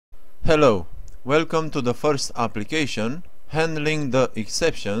Hello, welcome to the first application handling the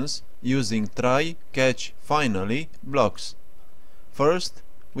exceptions using try, catch, finally blocks. First,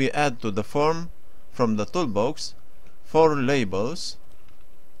 we add to the form from the toolbox 4 labels.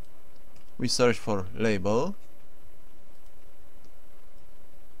 We search for label.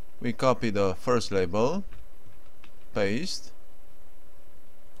 We copy the first label, paste.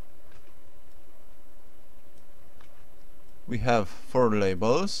 We have 4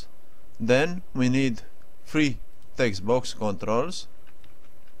 labels. Then we need 3 text box controls.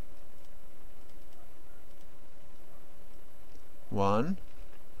 1,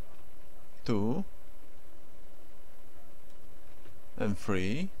 2, and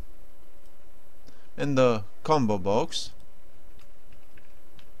 3, and the combo box.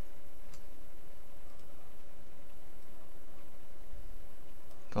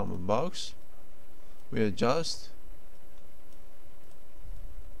 We adjust.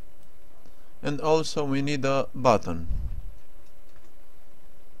 And also we need a button.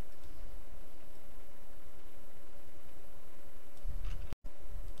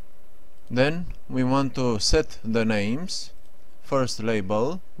 Then we want to set the names. First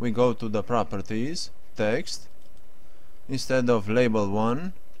label, we go to the properties, text. Instead of label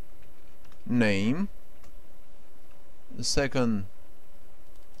 1, name. The second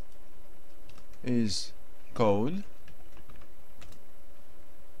is code.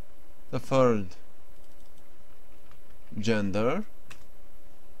 The third, gender,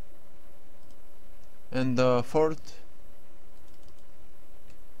 and the fourth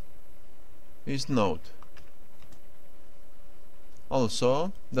is note.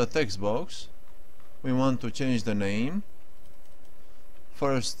 Also, the text box, we want to change the name.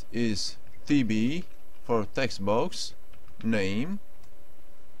 First is TB for text box, name.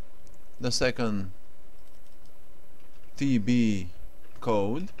 The second, TB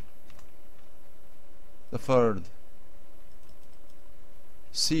code. The third,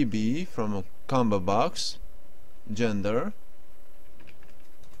 CB from a combo box, gender,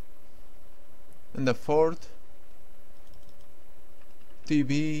 and the fourth,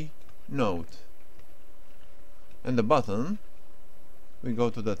 TB note. And the button, we go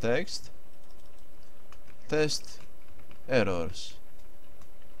to the text, test errors.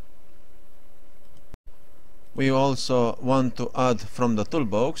 We also want to add from the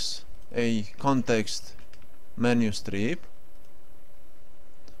toolbox a context menu strip.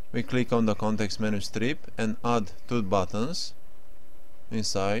 We click on the context menu strip and add 2 buttons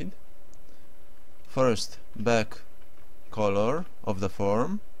inside. First, back color of the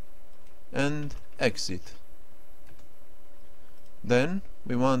form and exit. Then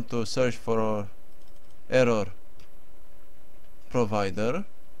we want to search for our error provider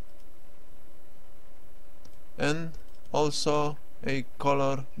and also a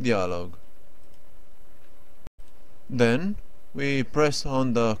color dialog. Then we press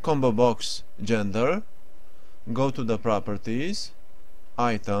on the combo box gender, go to the properties,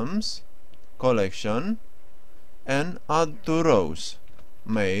 items, collection, and add 2 rows,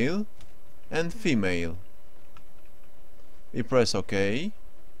 male and female. We press OK.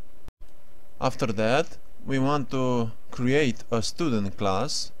 After that, we want to create a student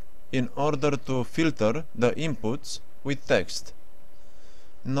class in order to filter the inputs with text.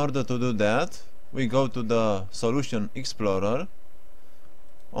 In order to do that, we go to the Solution Explorer.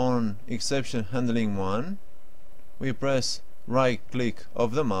 On Exception Handling 1, we press right click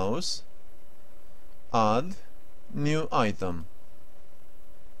of the mouse, Add New Item.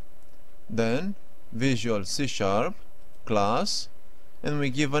 Then Visual C# class, and we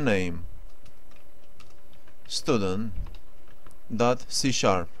give a name, student.c#,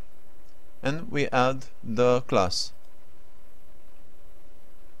 and we add the class.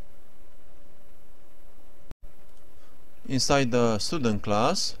 Inside the student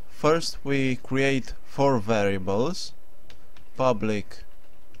class, first we create 4 variables: public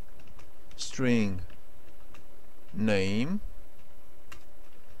string name,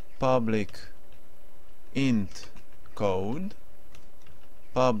 public int code,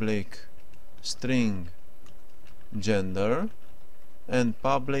 public string gender, and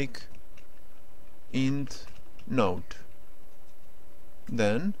public int note.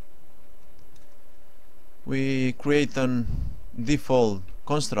 Then we create an default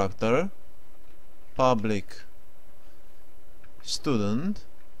constructor, public student.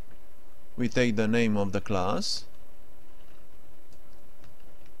 We take the name of the class,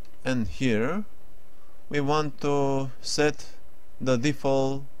 and here we want to set the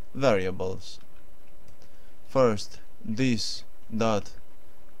default variables. First, this dot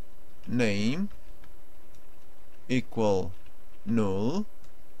name equal null,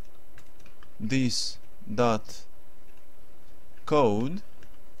 this dot code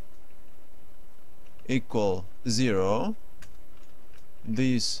equal 0,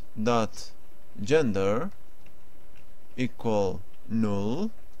 this dot gender equal null,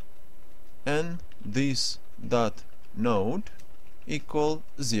 and this dot node equal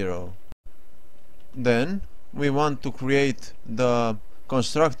 0. Then we want to create the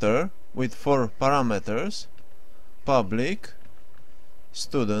constructor with 4 parameters: public,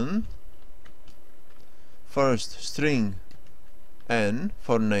 student, first string n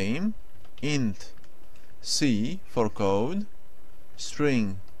for name, int c for code,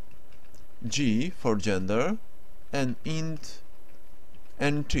 string g for gender, and int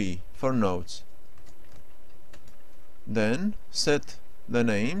nt for nodes. Then set the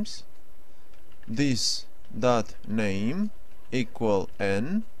names: this dot name equal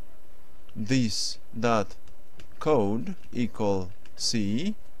n, this dot code equal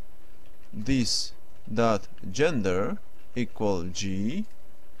c, this dot gender equal g,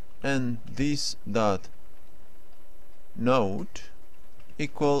 and this dot node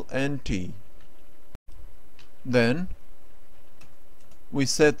equal nt. Then we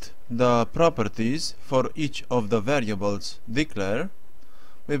set the properties for each of the variables declare.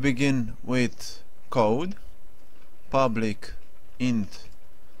 We begin with code, public int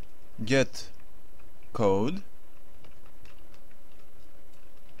get code,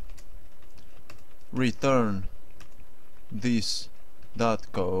 return this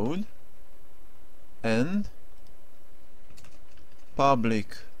dot code, and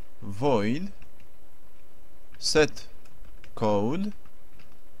public void set code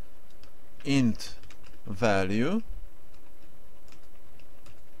int value,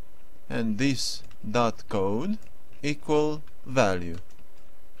 and this dot code equal value.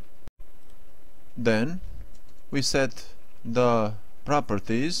 Then we set the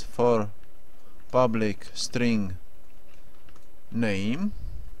properties for public string name,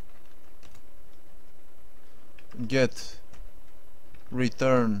 get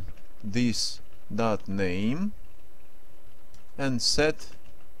return this dot name, and set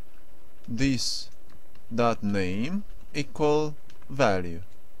this dot name equal value.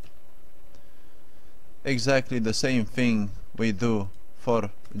 Exactly the same thing we do for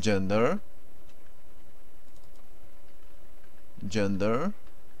gender.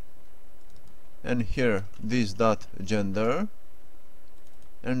 And here this dot gender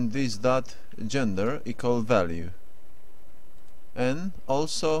and this dot gender equal value. And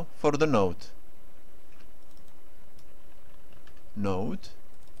also for the node,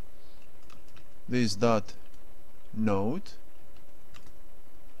 this dot node,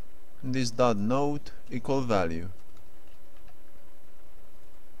 this dot node equal value.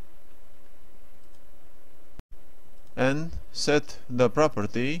 And set the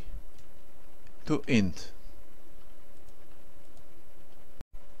property to int.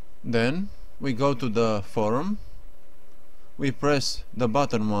 Then we go to the form, we press the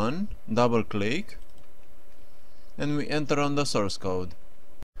button 1, double click, and we enter on the source code.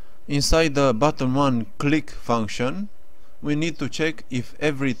 Inside the button 1 click function, we need to check if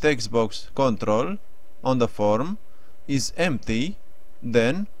every text box control on the form is empty.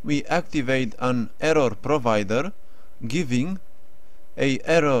 Then we activate an error provider giving a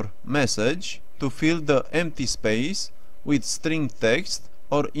error message to fill the empty space with string text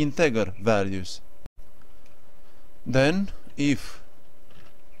or integer values. Then if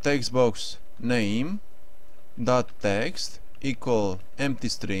text box name dot text equal empty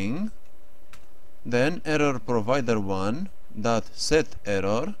string, then error provider 1 dot set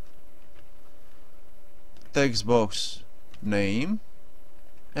error text box name,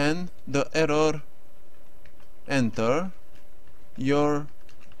 and the error enter your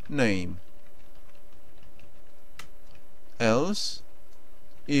name. Else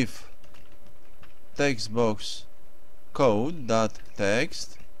if text box code dot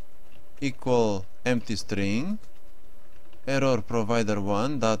text equal empty string, error provider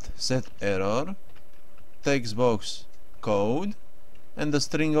 1 dot set error text box code and the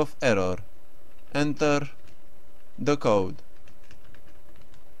string of error, enter the code.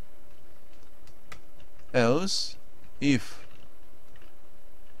 Else if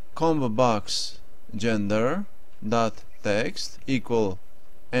combo box gender dot text equal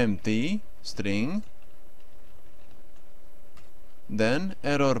empty string, then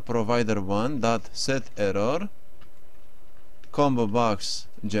error provider 1 dot set error combo box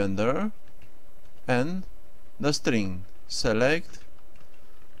gender and the string, select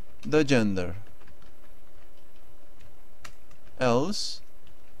the gender. Else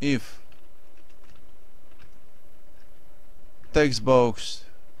if text box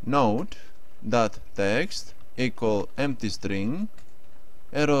node dot text equal empty string,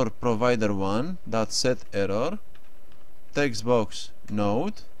 error provider 1 dot set error, text box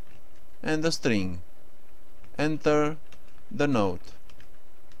note, and a string. Enter the note.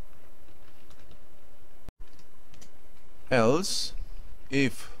 Else,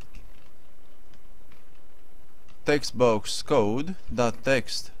 if text box code dot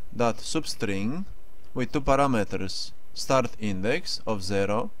text dot substring with two parameters, start index of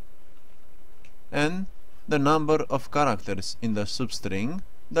 0 and the number of characters in the substring,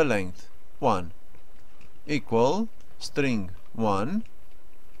 the length 1, equal string 1,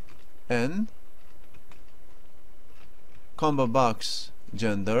 and combo box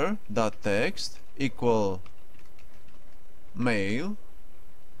gender dot text equal male,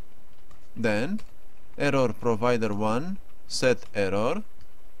 then error provider 1 set error,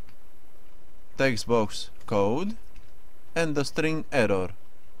 text box code, and the string error.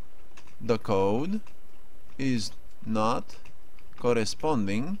 The code is not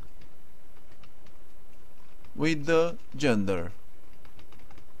corresponding with the gender,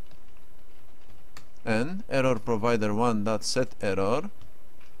 and error provider 1 dot set error,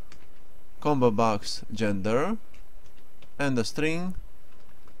 combo box gender, and the string,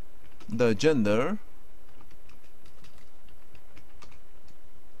 the gender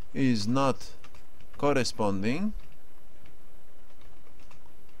is not corresponding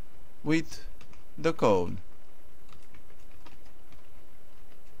with the code.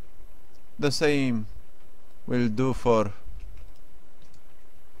 The same will do for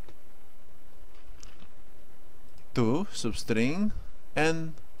to substring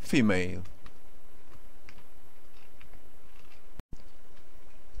and female.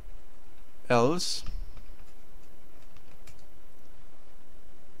 Else,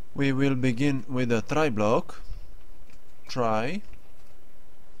 we will begin with a try block. Try.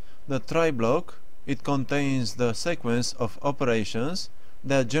 The try block, it contains the sequence of operations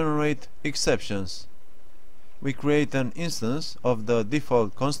that generate exceptions. We create an instance of the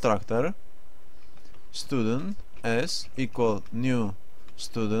default constructor student s equal new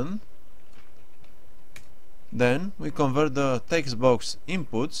student. Then we convert the text box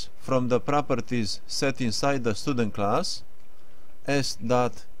inputs from the properties set inside the student class s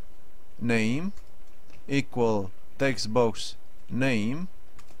dot name equal text box name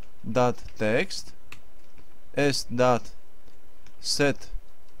dot text, s dot set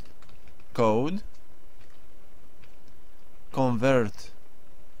code, convert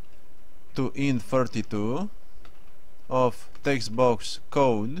to int32 of text box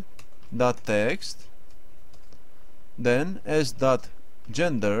code dot text, then s dot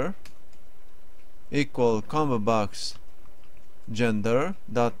gender equal combo box gender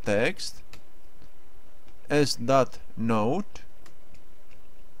dot text, s dot note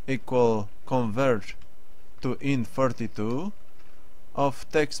equal convert to int32 of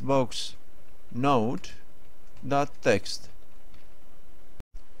text box note dot text.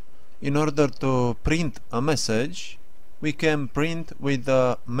 In order to print a message, we can print with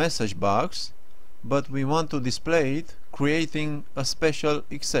the message box, but we want to display it creating a special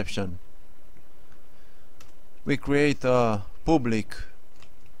exception. We create a public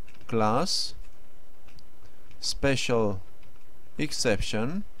class special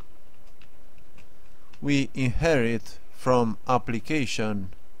exception. We inherit from application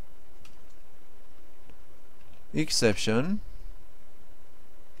exception.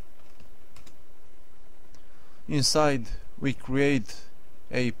 Inside we create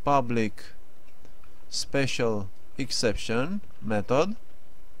a public special exception method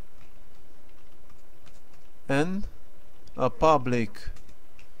and a public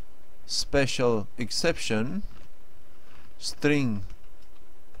special exception string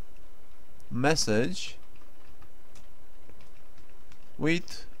message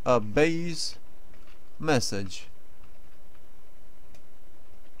with a base message.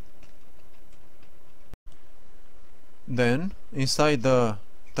 Then inside the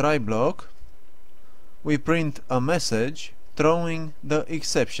try block we print a message throwing the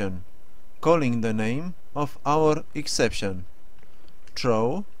exception, calling the name of our exception,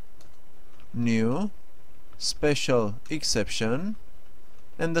 throw new special exception,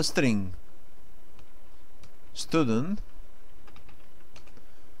 and the string student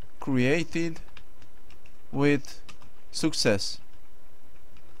created with success.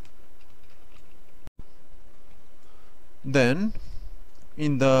 Then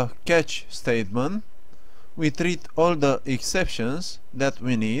in the catch statement we treat all the exceptions that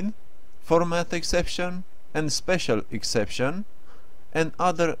we need, format exception and special exception, and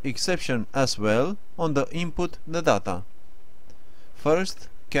other exception as well, on the input the data. First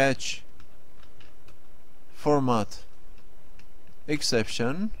catch format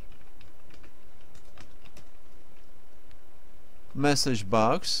exception, message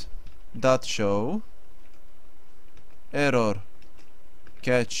box dot show error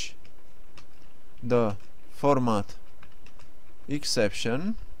catch the format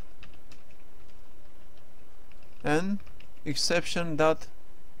exception and exception dot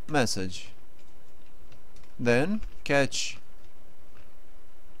message, then catch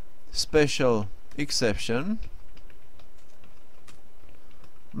special exception,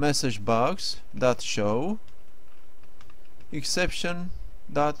 message box dot show exception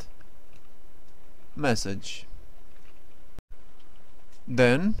dot message.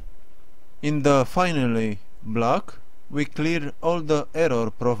 Then in the finally block we clear all the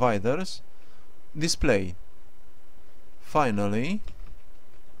error providers displayed. Finally,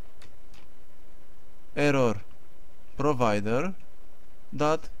 error provider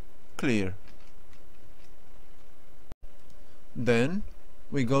dot clear. Then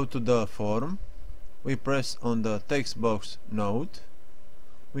we go to the form, we press on the text box node,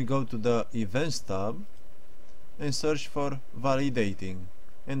 we go to the events tab and search for validating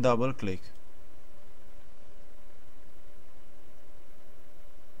and double click.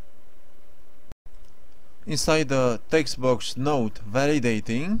 Inside the text box node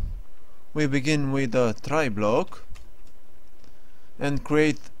validating, we begin with a try block and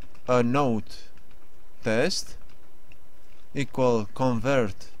create a node test equal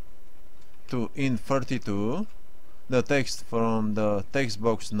convert to int32 the text from the text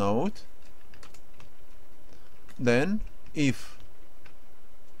box node. Then if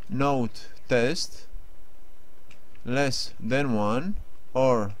node test less than 1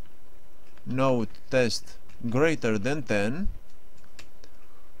 or node test greater than 10,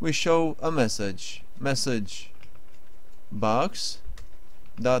 we show a message box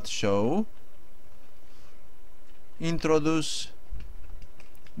dot show introduce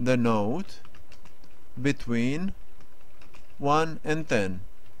the node between 1 and 10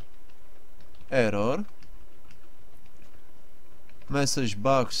 error message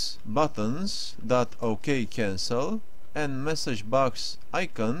box buttons dot OK cancel and message box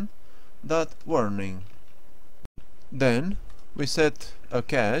icon dot warning. Then we set a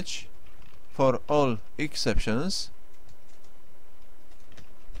catch for all exceptions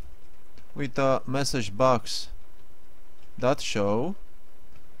with a message box dot show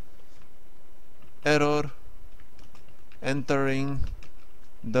error entering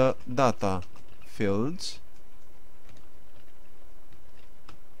the data fields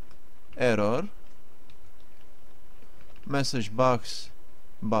error message box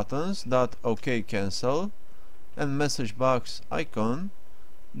buttons dot OK cancel and message box icon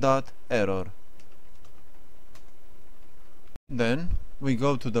dot error. Then we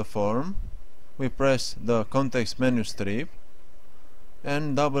go to the form, we press the context menu strip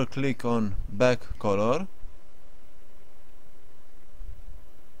and double click on back color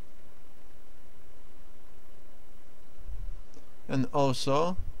and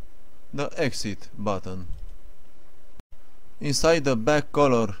also the exit button. Inside the back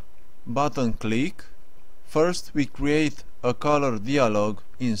color button click, first we create a color dialog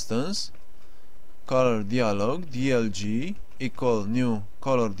instance, color dialog dlg equal new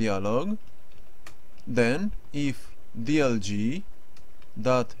color dialog. Then if dlg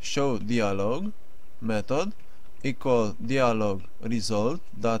dot show dialog method equal dialog result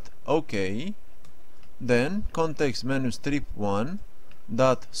dot OK, then context menu strip 1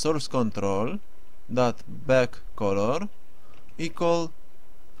 dot source control dot back color equal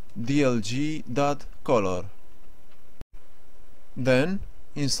dlg dot color. Then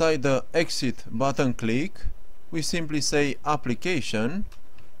inside the exit button click we simply say application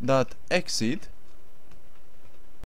dot exit